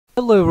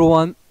Hello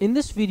everyone, in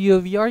this video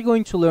we are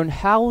going to learn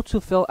how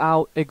to fill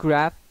out a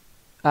graph,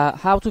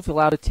 how to fill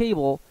out a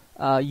table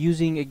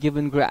using a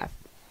given graph.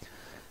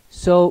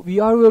 So we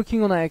are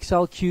working on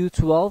IXL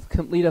Q.12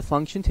 Complete a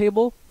function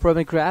table from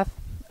a graph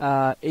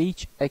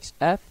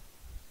HXF.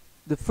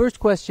 The first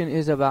question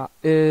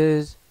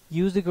is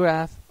use the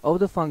graph of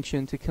the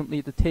function to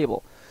complete the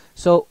table.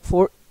 So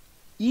for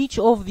each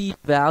of the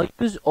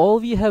values, all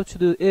we have to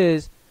do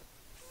is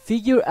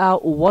figure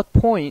out what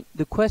point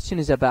the question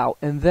is about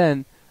and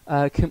then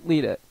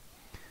complete it.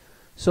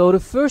 So the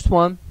first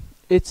one,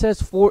 it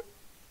says for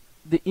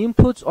the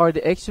inputs are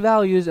the x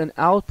values and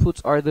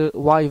outputs are the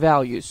y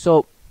values.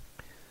 So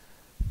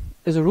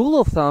as a rule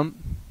of thumb,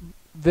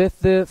 with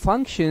the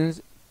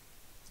functions,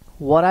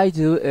 what I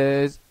do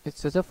is, it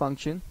says a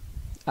function,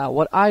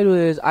 what I do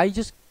is I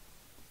just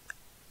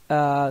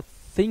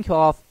think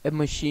of a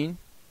machine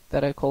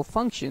that I call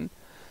function,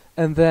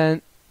 and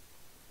then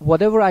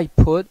whatever I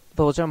put,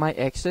 those are my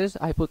x's,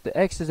 I put the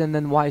x's and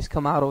then y's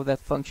come out of that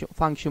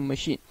function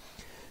machine.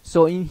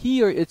 So in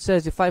here it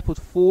says if I put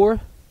 4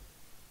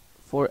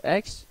 for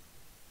x,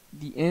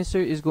 the answer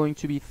is going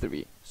to be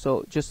 3.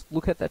 So just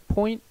look at that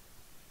point,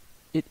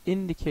 it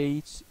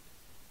indicates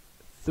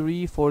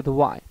 3 for the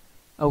y.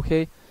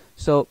 Okay,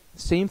 so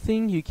same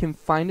thing, you can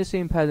find the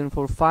same pattern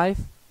for 5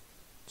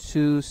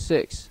 to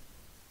 6.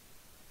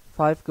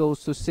 5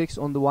 goes to 6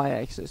 on the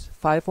y-axis,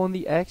 5 on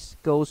the x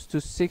goes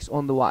to 6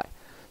 on the y.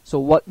 So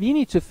what we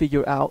need to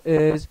figure out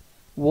is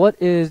what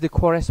is the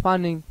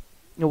corresponding,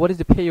 what is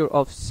the pair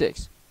of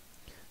 6.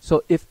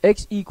 So if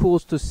x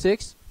equals to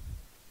 6,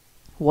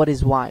 what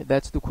is y?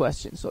 That's the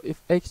question. So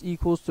if x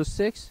equals to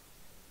 6,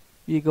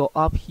 we go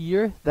up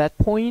here, that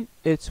point,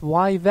 its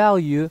y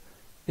value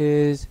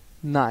is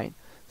 9.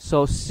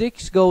 So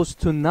 6 goes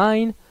to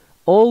 9,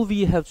 all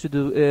we have to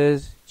do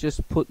is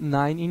just put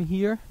 9 in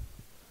here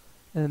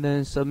and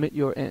then submit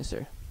your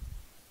answer.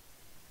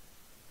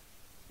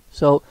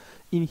 So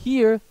in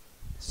here,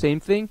 same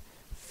thing,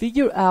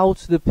 figure out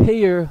the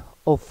pair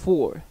of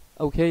 4.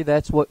 Okay,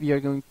 that's what we are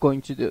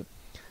going to do.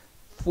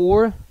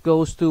 4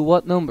 goes to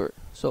what number?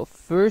 So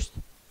first,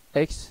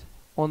 x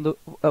on the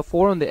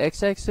 4 on the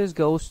x-axis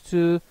goes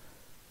to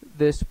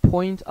this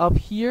point up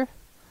here,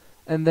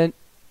 and then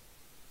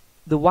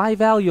the y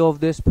value of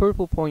this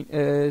purple point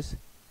is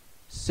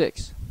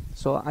 6.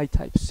 So I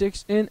type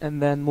 6 in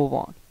and then move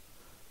on.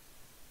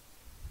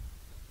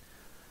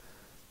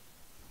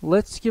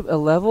 Let's skip a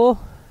level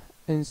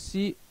and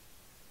see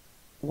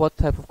what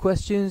type of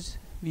questions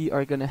we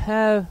are gonna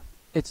have.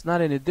 It's not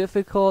any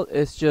difficult,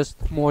 it's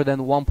just more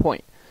than 1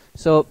 point.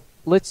 So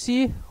let's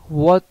see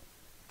what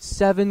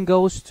 7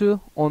 goes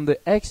to on the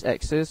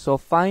x-axis. So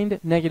find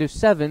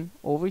 -7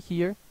 over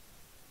here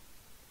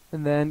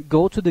and then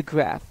go to the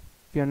graph.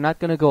 We are not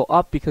gonna go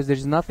up because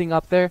there's nothing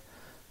up there.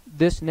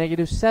 This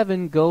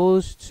 -7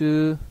 goes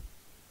to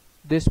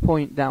this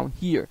point down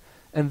here,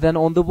 and then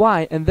on the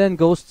y, and then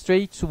goes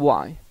straight to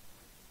y.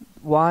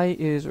 Y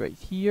is right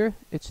here,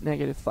 it's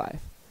 -5.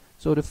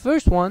 So the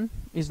first one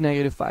is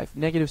 -5.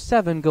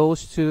 -7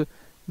 goes to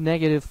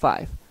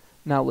 -5.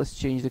 Now let's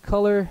change the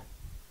color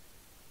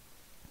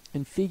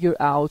and figure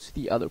out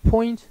the other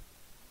point.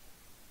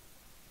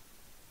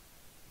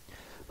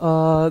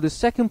 The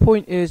second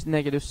point is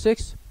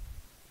 -6,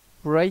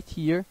 right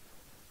here.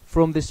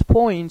 From this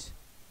point,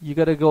 you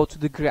gotta go to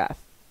the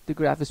graph. The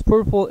graph is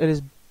purple, it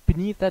is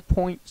beneath that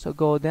point, so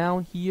go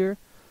down here.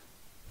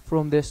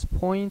 From this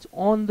point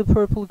on the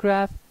purple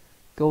graph,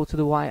 go to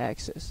the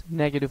y-axis,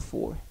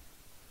 -4.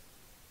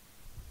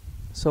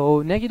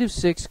 So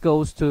 -6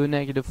 goes to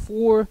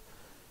 -4.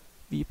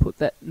 We put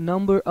that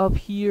number up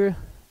here.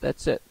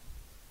 That's it.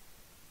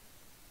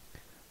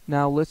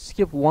 Now let's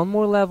skip one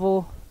more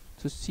level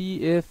to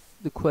see if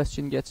the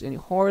question gets any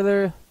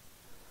harder.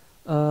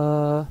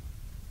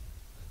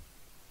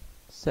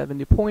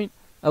 70 point.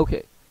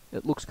 Okay,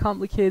 it looks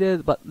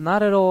complicated, but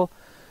not at all.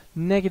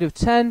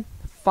 -10.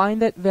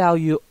 Find that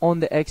value on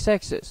the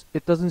x-axis.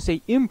 It doesn't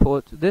say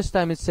input, this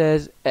time it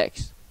says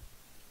x.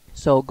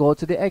 So go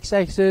to the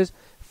x-axis,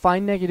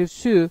 find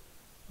 -2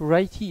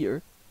 right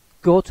here,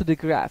 go to the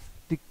graph.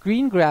 The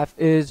green graph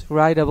is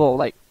right above,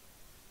 like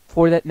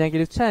for that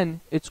 -10,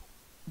 it's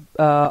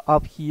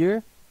up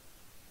here,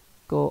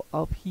 go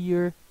up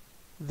here,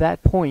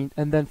 that point,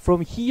 and then from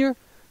here,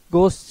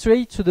 go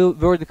straight to the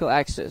vertical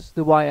axis,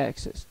 the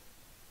y-axis.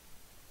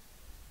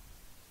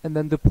 And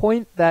then the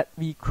point that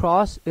we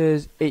cross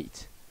is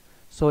 8.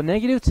 So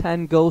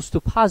 -10 goes to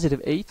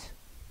 +8.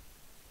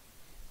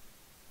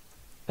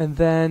 And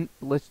then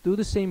let's do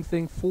the same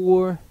thing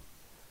for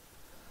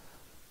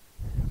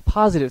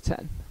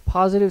 +10.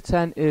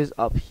 +10 is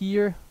up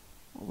here,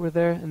 over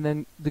there, and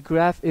then the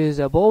graph is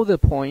above the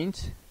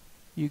point.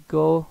 You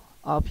go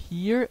up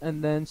here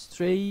and then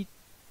straight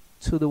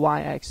to the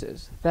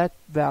y-axis. That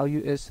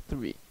value is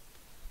 3.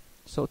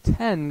 So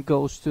 10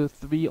 goes to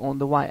 3 on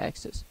the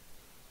y-axis.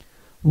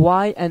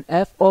 Y and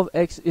f of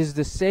x is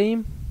the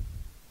same.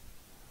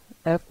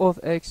 F of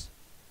x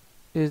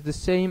is the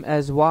same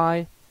as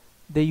y.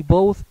 They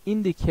both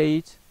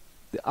indicate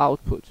the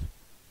output.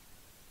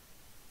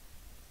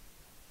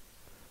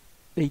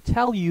 they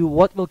tell you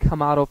what will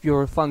come out of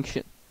your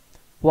function,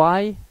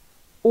 y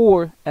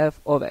or f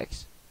of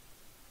x.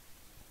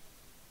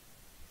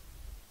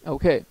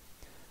 Okay,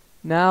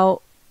 now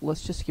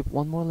let's just skip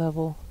one more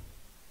level.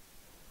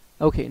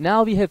 Okay,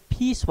 now we have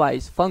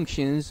piecewise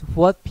functions.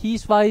 What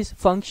piecewise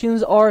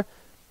functions are?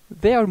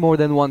 They are more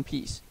than one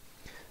piece.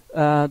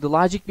 The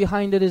logic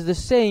behind it is the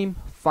same.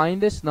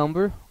 Find this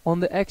number on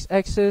the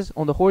x-axis,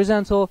 on the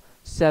horizontal,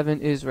 7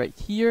 is right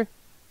here.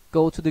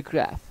 Go to the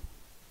graph.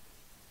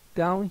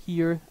 Down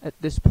here at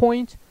this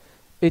point,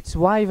 its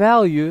y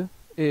value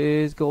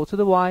is, go to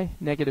the y,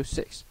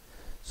 -6.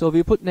 So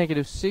we put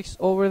 -6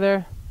 over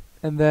there,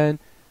 and then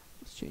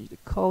let's change the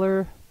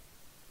color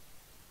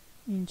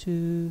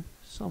into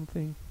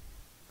something.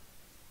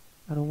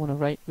 I don't want to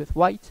write with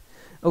white.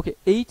 Okay,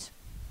 8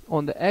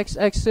 on the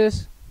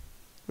x-axis,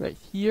 right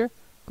here.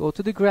 Go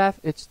to the graph,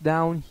 it's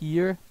down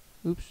here.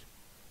 Oops.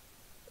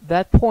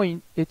 That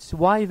point, its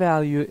y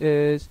value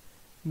is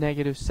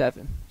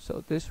 -7.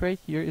 So this right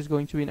here is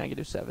going to be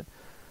 -7.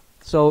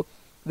 So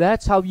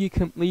that's how you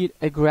complete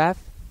a graph,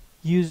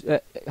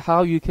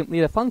 how you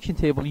complete a function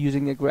table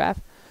using a graph.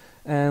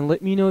 And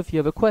let me know if you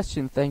have a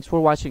question. Thanks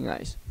for watching,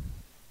 guys.